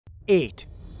8.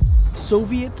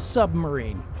 Soviet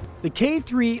submarine. The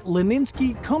K-3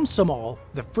 Leninsky Komsomol,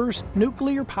 the first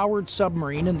nuclear-powered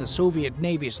submarine in the Soviet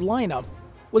Navy's lineup,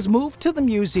 was moved to the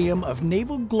Museum of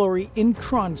Naval Glory in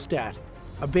Kronstadt,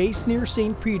 a base near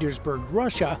St. Petersburg,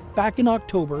 Russia, back in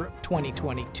October of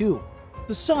 2022.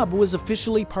 The sub was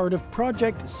officially part of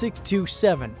Project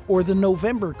 627, or the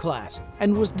November class,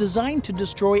 and was designed to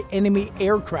destroy enemy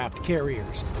aircraft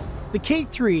carriers. The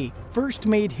K-3 first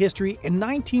made history in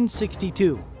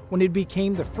 1962, when it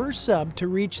became the first sub to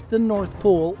reach the North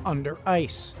Pole under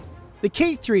ice. The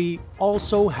K-3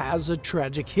 also has a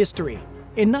tragic history.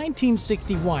 In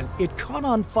 1961, it caught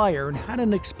on fire and had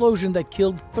an explosion that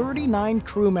killed 39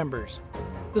 crew members.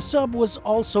 The sub was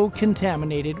also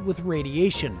contaminated with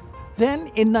radiation.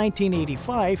 Then, in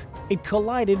 1985, it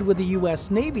collided with a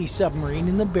U.S. Navy submarine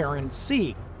in the Barents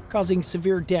Sea, causing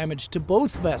severe damage to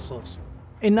both vessels.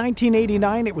 In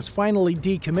 1989, it was finally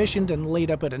decommissioned and laid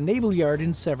up at a naval yard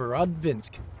in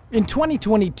Severodvinsk. In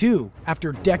 2022,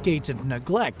 after decades of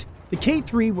neglect, the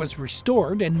K-3 was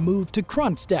restored and moved to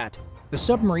Kronstadt. The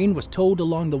submarine was towed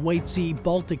along the White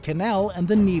Sea-Baltic Canal and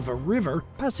the Neva River,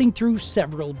 passing through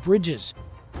several bridges.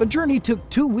 The journey took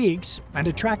 2 weeks and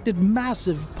attracted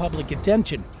massive public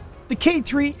attention. The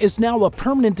K-3 is now a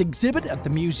permanent exhibit at the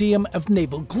Museum of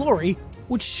Naval Glory,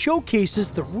 which showcases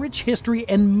the rich history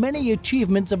and many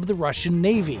achievements of the Russian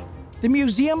Navy. The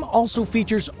museum also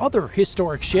features other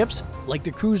historic ships, like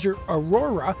the cruiser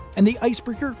Aurora and the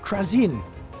icebreaker Krasin.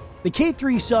 The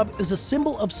K-3 sub is a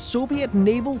symbol of Soviet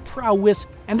naval prowess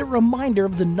and a reminder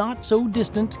of the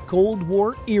not-so-distant Cold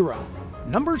War era.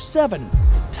 Number 7.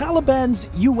 Taliban's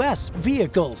U.S.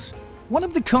 vehicles. One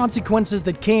of the consequences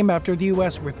that came after the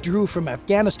U.S. withdrew from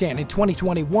Afghanistan in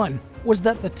 2021 was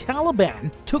that the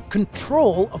Taliban took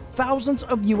control of thousands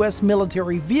of U.S.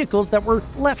 military vehicles that were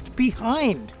left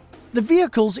behind. The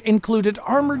vehicles included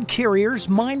armored carriers,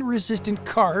 mine-resistant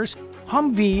cars,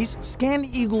 Humvees,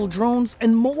 Scan-Eagle drones,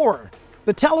 and more.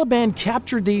 The Taliban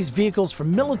captured these vehicles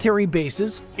from military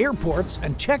bases, airports,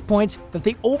 and checkpoints that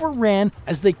they overran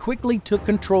as they quickly took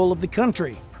control of the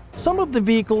country. Some of the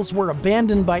vehicles were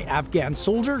abandoned by Afghan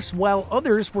soldiers, while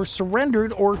others were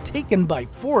surrendered or taken by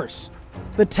force.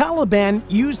 The Taliban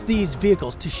used these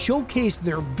vehicles to showcase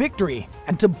their victory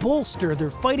and to bolster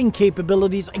their fighting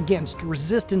capabilities against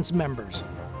resistance members.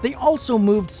 They also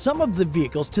moved some of the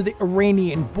vehicles to the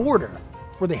Iranian border,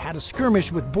 where they had a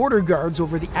skirmish with border guards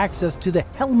over the access to the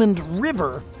Helmand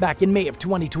River back in May of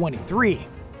 2023.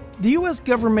 The US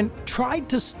government tried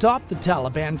to stop the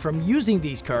Taliban from using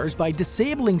these cars by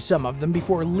disabling some of them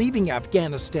before leaving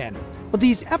Afghanistan. But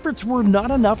these efforts were not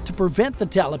enough to prevent the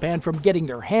Taliban from getting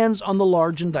their hands on the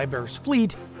large and diverse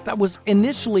fleet that was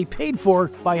initially paid for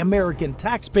by American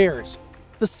taxpayers.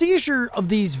 The seizure of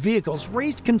these vehicles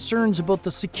raised concerns about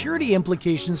the security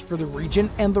implications for the region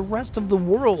and the rest of the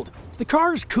world. The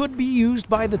cars could be used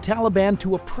by the Taliban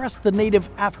to oppress the native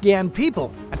Afghan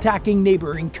people, attacking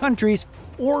neighboring countries,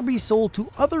 or be sold to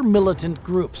other militant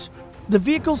groups. The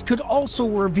vehicles could also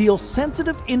reveal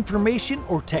sensitive information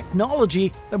or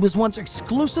technology that was once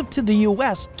exclusive to the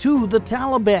US to the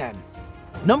Taliban.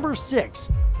 Number 6.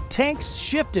 Tanks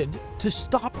shifted to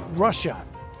stop Russia.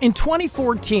 In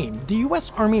 2014, the US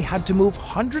Army had to move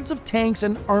hundreds of tanks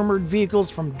and armored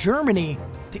vehicles from Germany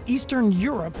to Eastern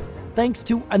Europe thanks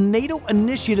to a NATO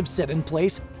initiative set in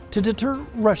place to deter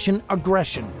Russian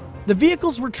aggression. The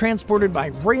vehicles were transported by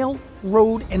rail,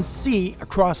 road, and sea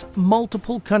across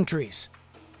multiple countries.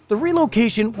 The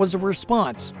relocation was a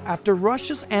response after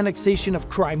Russia's annexation of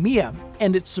Crimea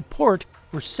and its support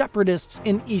for separatists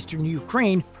in eastern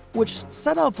Ukraine, which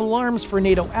set off alarms for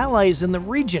NATO allies in the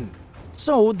region.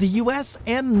 So, the US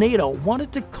and NATO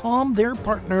wanted to calm their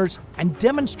partners and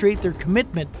demonstrate their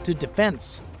commitment to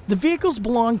defense. The vehicles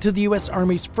belonged to the US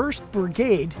Army's 1st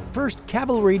Brigade, 1st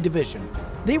Cavalry Division.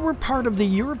 They were part of the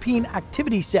European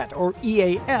Activity Set, or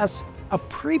EAS, a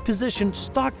pre-positioned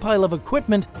stockpile of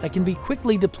equipment that can be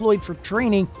quickly deployed for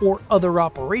training or other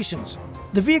operations.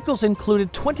 The vehicles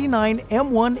included 29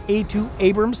 M1A2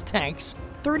 Abrams tanks,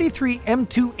 33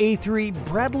 M2A3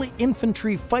 Bradley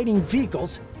infantry fighting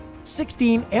vehicles,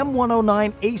 16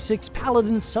 M109A6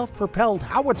 Paladin self-propelled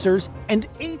howitzers, and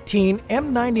 18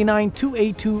 M99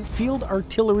 2A2 field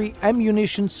artillery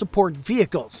ammunition support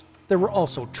vehicles. There were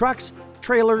also trucks,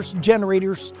 trailers,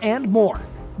 generators, and more.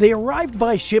 They arrived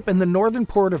by ship in the northern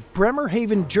port of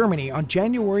Bremerhaven, Germany on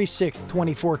January 6,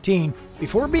 2014,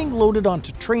 before being loaded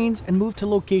onto trains and moved to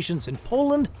locations in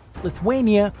Poland,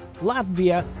 Lithuania,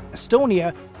 Latvia,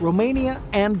 Estonia, Romania,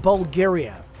 and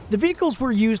Bulgaria. The vehicles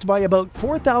were used by about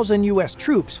 4,000 US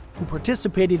troops who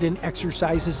participated in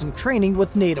exercises and training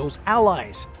with NATO's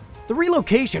allies. The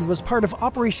relocation was part of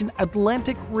Operation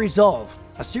Atlantic Resolve,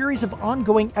 a series of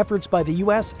ongoing efforts by the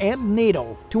US and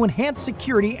NATO to enhance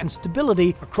security and stability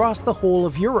across the whole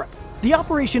of Europe. The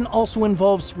operation also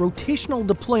involves rotational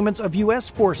deployments of US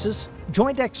forces,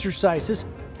 joint exercises,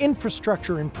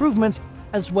 infrastructure improvements,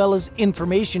 as well as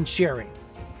information sharing.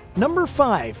 Number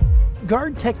 5.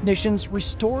 Guard technicians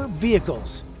restore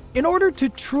vehicles. In order to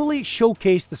truly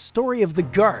showcase the story of the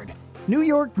Guard, New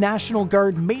York National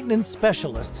Guard maintenance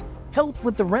specialists helped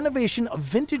with the renovation of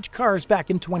vintage cars back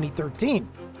in 2013.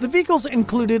 The vehicles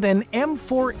included an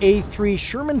M4A3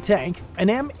 Sherman tank, an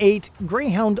M8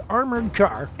 Greyhound armored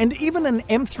car, and even an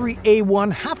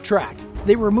M3A1 half-track.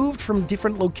 They were moved from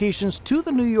different locations to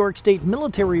the New York State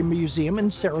Military Museum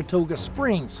in Saratoga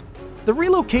Springs. The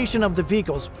relocation of the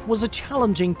vehicles was a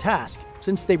challenging task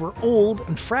since they were old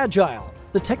and fragile.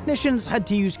 The technicians had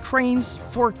to use cranes,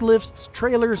 forklifts,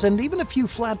 trailers, and even a few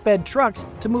flatbed trucks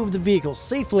to move the vehicles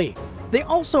safely. They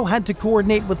also had to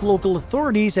coordinate with local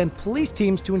authorities and police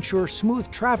teams to ensure smooth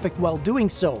traffic while doing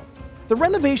so. The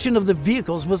renovation of the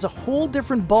vehicles was a whole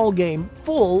different ballgame,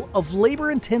 full of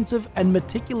labor-intensive and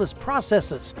meticulous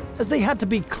processes, as they had to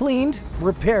be cleaned,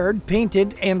 repaired,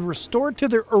 painted, and restored to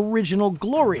their original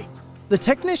glory. The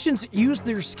technicians used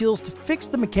their skills to fix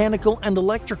the mechanical and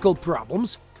electrical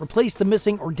problems, replace the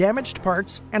missing or damaged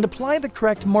parts, and apply the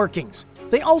correct markings.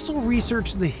 They also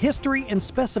researched the history and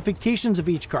specifications of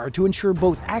each car to ensure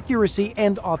both accuracy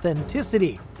and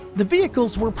authenticity. The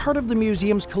vehicles were part of the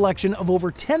museum's collection of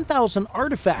over 10,000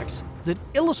 artifacts that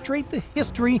illustrate the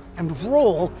history and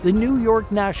role the New York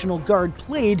National Guard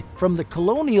played from the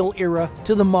colonial era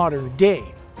to the modern day.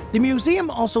 The museum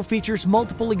also features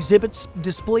multiple exhibits,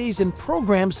 displays, and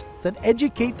programs that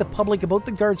educate the public about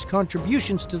the Guard's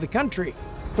contributions to the country.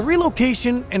 The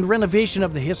relocation and renovation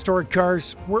of the historic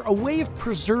cars were a way of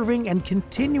preserving and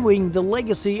continuing the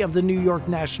legacy of the New York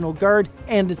National Guard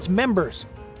and its members.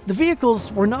 The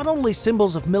vehicles were not only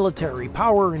symbols of military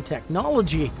power and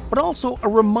technology, but also a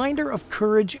reminder of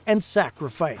courage and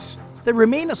sacrifice. They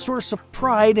remain a source of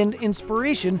pride and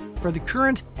inspiration for the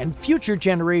current and future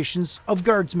generations of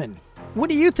Guardsmen. What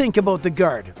do you think about the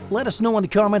Guard? Let us know in the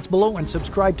comments below and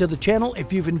subscribe to the channel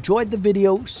if you've enjoyed the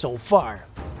video so far.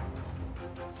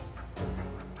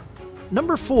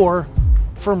 Number 4.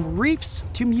 From Reefs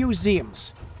to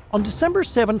Museums. On December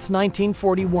 7,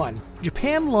 1941,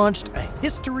 Japan launched a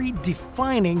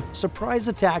history-defining surprise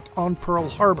attack on Pearl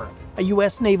Harbor, a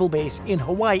U.S. naval base in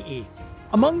Hawaii.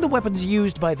 Among the weapons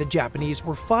used by the Japanese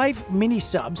were 5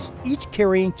 mini-subs, each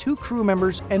carrying 2 crew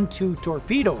members and 2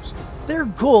 torpedoes. Their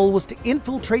goal was to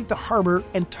infiltrate the harbor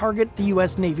and target the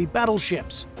U.S. Navy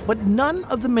battleships. But none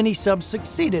of the mini-subs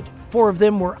succeeded. 4 of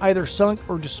them were either sunk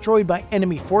or destroyed by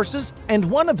enemy forces, and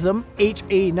one of them,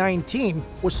 HA-19,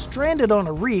 was stranded on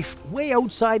a reef way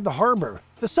outside the harbor.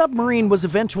 The submarine was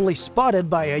eventually spotted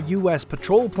by a U.S.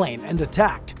 patrol plane and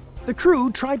attacked. The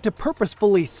crew tried to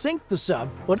purposefully sink the sub,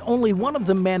 but only one of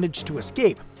them managed to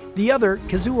escape. The other,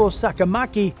 Kazuo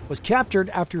Sakamaki, was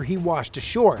captured after he washed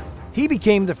ashore. He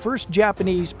became the first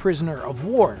Japanese prisoner of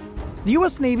war. The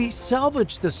U.S. Navy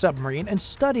salvaged the submarine and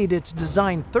studied its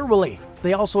design thoroughly.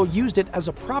 They also used it as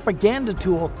a propaganda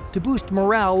tool to boost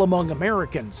morale among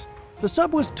Americans. The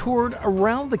sub was toured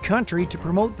around the country to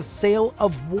promote the sale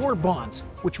of war bonds,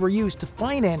 which were used to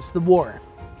finance the war.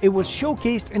 It was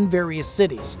showcased in various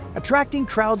cities, attracting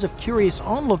crowds of curious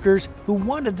onlookers who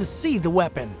wanted to see the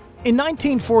weapon. In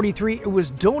 1943, it was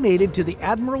donated to the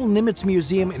Admiral Nimitz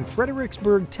Museum in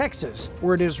Fredericksburg, Texas,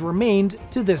 where it has remained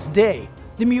to this day.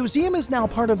 The museum is now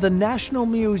part of the National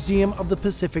Museum of the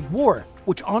Pacific War,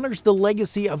 which honors the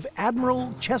legacy of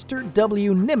Admiral Chester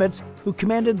W. Nimitz, who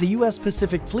commanded the U.S.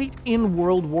 Pacific Fleet in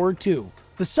World War II.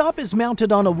 The sub is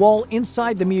mounted on a wall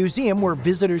inside the museum where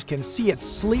visitors can see its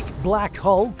sleek black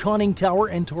hull, conning tower,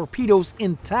 and torpedoes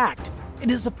intact.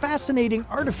 It is a fascinating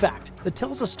artifact that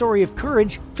tells a story of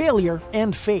courage, failure,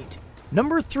 and fate.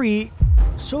 Number 3.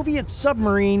 Soviet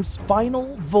submarines'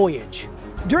 final voyage.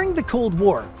 During the Cold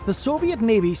War, the Soviet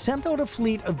Navy sent out a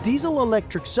fleet of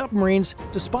diesel-electric submarines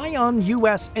to spy on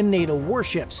US and NATO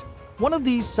warships. One of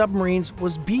these submarines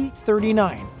was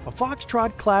B-39, a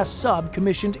Foxtrot-class sub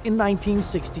commissioned in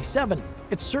 1967.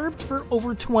 It served for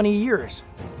over 20 years.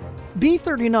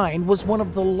 B-39 was one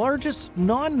of the largest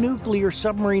non-nuclear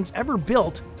submarines ever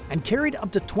built and carried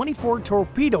up to 24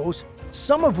 torpedoes,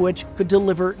 some of which could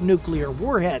deliver nuclear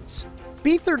warheads.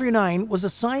 B-39 was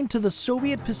assigned to the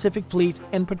Soviet Pacific Fleet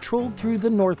and patrolled through the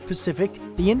North Pacific,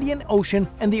 the Indian Ocean,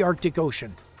 and the Arctic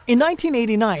Ocean. In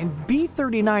 1989,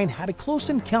 B-39 had a close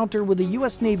encounter with a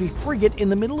U.S. Navy frigate in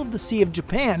the middle of the Sea of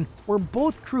Japan, where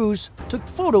both crews took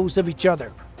photos of each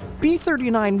other.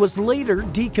 B-39 was later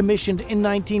decommissioned in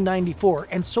 1994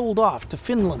 and sold off to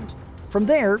Finland. From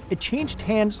there, it changed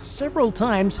hands several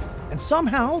times and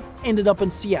somehow ended up in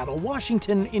Seattle,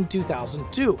 Washington in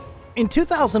 2002. In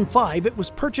 2005, it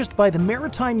was purchased by the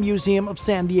Maritime Museum of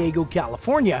San Diego,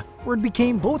 California, where it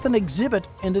became both an exhibit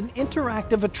and an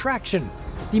interactive attraction.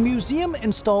 The museum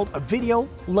installed a video,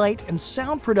 light, and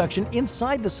sound production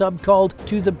inside the sub called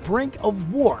To the Brink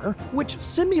of War, which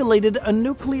simulated a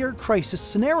nuclear crisis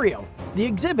scenario. The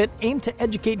exhibit aimed to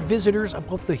educate visitors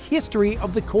about the history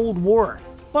of the Cold War.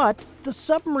 But the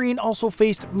submarine also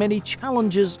faced many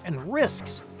challenges and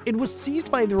risks. It was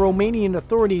seized by the Romanian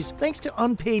authorities thanks to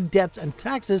unpaid debts and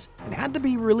taxes and had to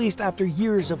be released after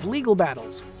years of legal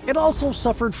battles. It also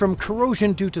suffered from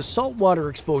corrosion due to saltwater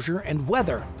exposure and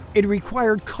weather. It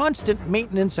required constant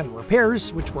maintenance and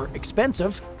repairs, which were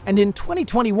expensive, and in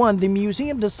 2021 the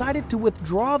museum decided to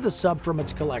withdraw the sub from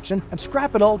its collection and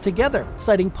scrap it altogether,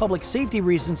 citing public safety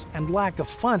reasons and lack of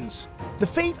funds. The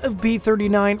fate of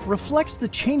B-39 reflects the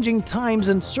changing times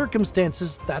and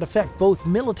circumstances that affect both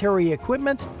military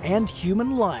equipment and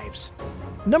human lives.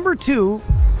 Number 2.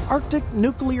 Arctic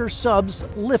nuclear subs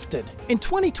lifted. In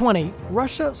 2020,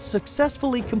 Russia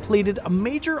successfully completed a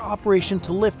major operation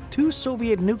to lift 2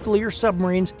 Soviet nuclear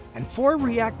submarines and 4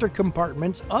 reactor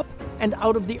compartments up and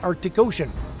out of the Arctic Ocean,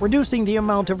 reducing the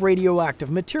amount of radioactive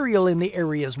material in the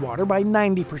area's water by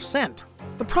 90%.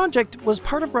 The project was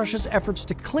part of Russia's efforts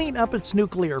to clean up its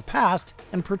nuclear past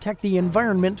and protect the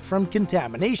environment from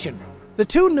contamination. The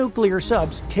 2 nuclear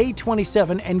subs,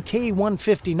 K-27 and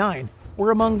K-159,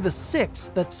 were among the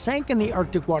 6 that sank in the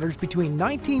Arctic waters between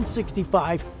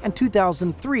 1965 and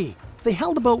 2003. They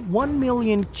held about 1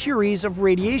 million curies of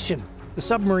radiation. The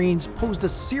submarines posed a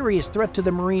serious threat to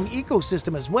the marine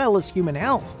ecosystem as well as human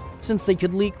health, since they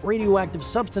could leak radioactive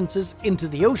substances into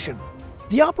the ocean.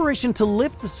 The operation to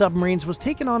lift the submarines was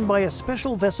taken on by a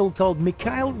special vessel called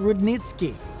Mikhail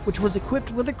Rudnitsky, which was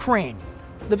equipped with a crane.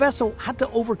 The vessel had to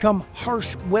overcome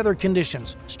harsh weather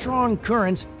conditions, strong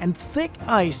currents, and thick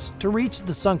ice to reach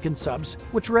the sunken subs,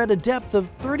 which were at a depth of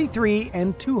 33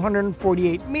 and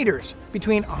 248 meters,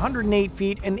 between 108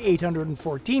 feet and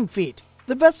 814 feet.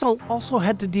 The vessel also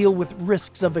had to deal with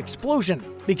risks of explosion,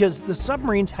 because the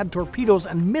submarines had torpedoes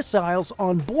and missiles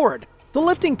on board. The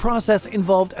lifting process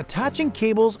involved attaching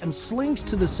cables and slings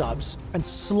to the subs and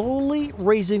slowly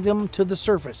raising them to the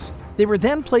surface. They were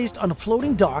then placed on a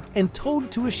floating dock and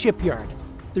towed to a shipyard.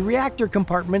 The reactor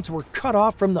compartments were cut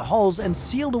off from the hulls and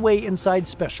sealed away inside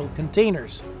special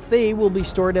containers. They will be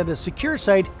stored at a secure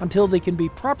site until they can be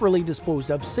properly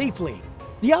disposed of safely.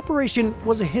 The operation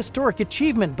was a historic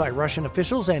achievement by Russian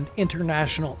officials and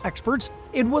international experts.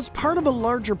 It was part of a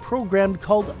larger program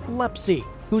called LEPSI,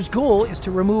 whose goal is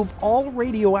to remove all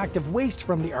radioactive waste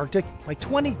from the Arctic by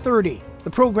 2030. The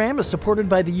program is supported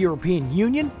by the European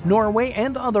Union, Norway,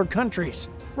 and other countries.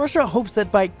 Russia hopes that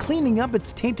by cleaning up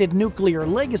its tainted nuclear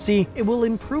legacy, it will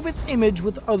improve its image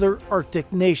with other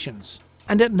Arctic nations.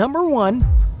 And at number 1,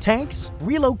 tanks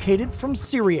relocated from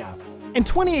Syria. In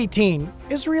 2018,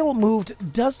 Israel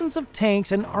moved dozens of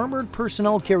tanks and armored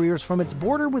personnel carriers from its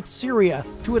border with Syria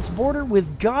to its border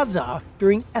with Gaza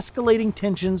during escalating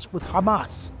tensions with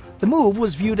Hamas. The move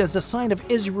was viewed as a sign of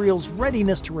Israel's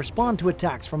readiness to respond to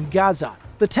attacks from Gaza.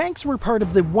 The tanks were part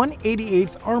of the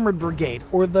 188th Armored Brigade,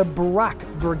 or the Barak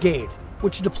Brigade,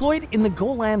 which deployed in the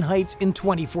Golan Heights in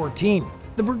 2014.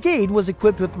 The brigade was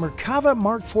equipped with Merkava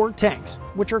Mark IV tanks,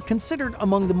 which are considered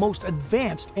among the most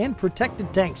advanced and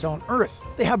protected tanks on Earth.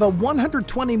 They have a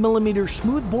 120mm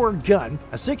smoothbore gun,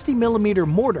 a 60mm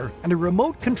mortar, and a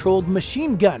remote-controlled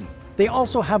machine gun. They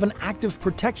also have an active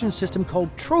protection system called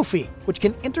Trophy, which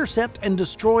can intercept and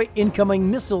destroy incoming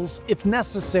missiles if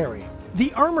necessary.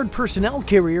 The armored personnel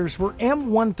carriers were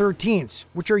M113s,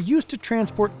 which are used to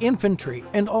transport infantry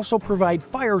and also provide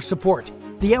fire support.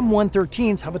 The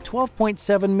M113s have a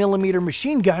 12.7mm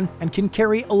machine gun and can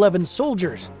carry 11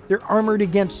 soldiers. They're armored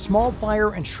against small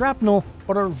fire and shrapnel,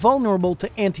 but are vulnerable to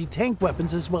anti-tank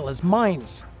weapons as well as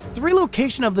mines. The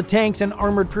relocation of the tanks and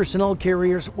armored personnel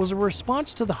carriers was a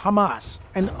response to the Hamas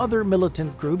and other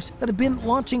militant groups that have been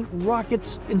launching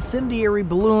rockets, incendiary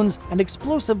balloons, and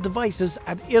explosive devices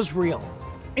at Israel.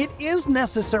 It is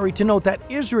necessary to note that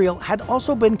Israel had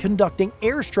also been conducting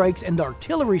airstrikes and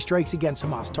artillery strikes against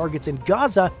Hamas targets in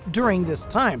Gaza during this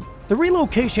time. The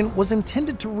relocation was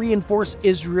intended to reinforce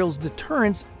Israel's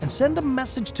deterrence and send a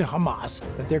message to Hamas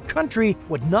that their country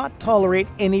would not tolerate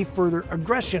any further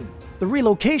aggression. The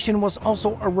relocation was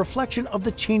also a reflection of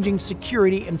the changing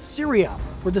security in Syria,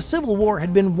 where the civil war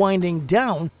had been winding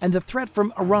down and the threat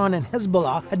from Iran and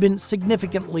Hezbollah had been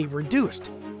significantly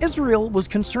reduced. Israel was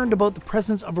concerned about the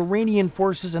presence of Iranian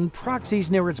forces and proxies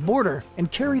near its border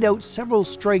and carried out several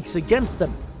strikes against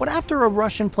them. But after a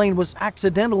Russian plane was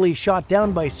accidentally shot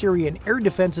down by Syrian air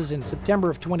defenses in September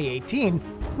of 2018,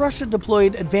 Russia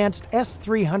deployed advanced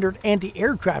S-300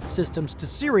 anti-aircraft systems to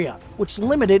Syria, which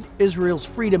limited Israel's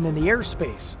freedom in the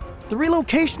airspace. The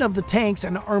relocation of the tanks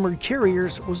and armored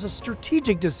carriers was a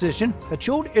strategic decision that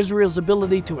showed Israel's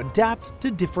ability to adapt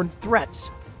to different threats.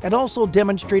 It also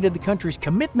demonstrated the country's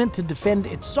commitment to defend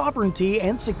its sovereignty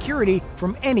and security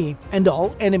from any and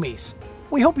all enemies.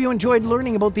 We hope you enjoyed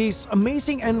learning about these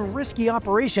amazing and risky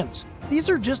operations. These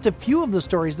are just a few of the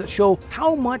stories that show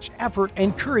how much effort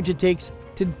and courage it takes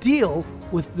to deal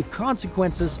with the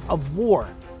consequences of war.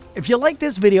 If you like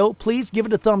this video, please give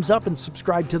it a thumbs up and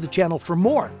subscribe to the channel for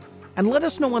more. And let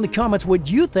us know in the comments what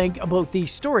you think about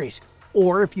these stories,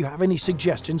 or if you have any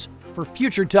suggestions for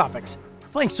future topics.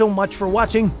 Thanks so much for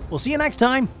watching. We'll see you next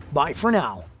time. Bye for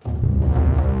now.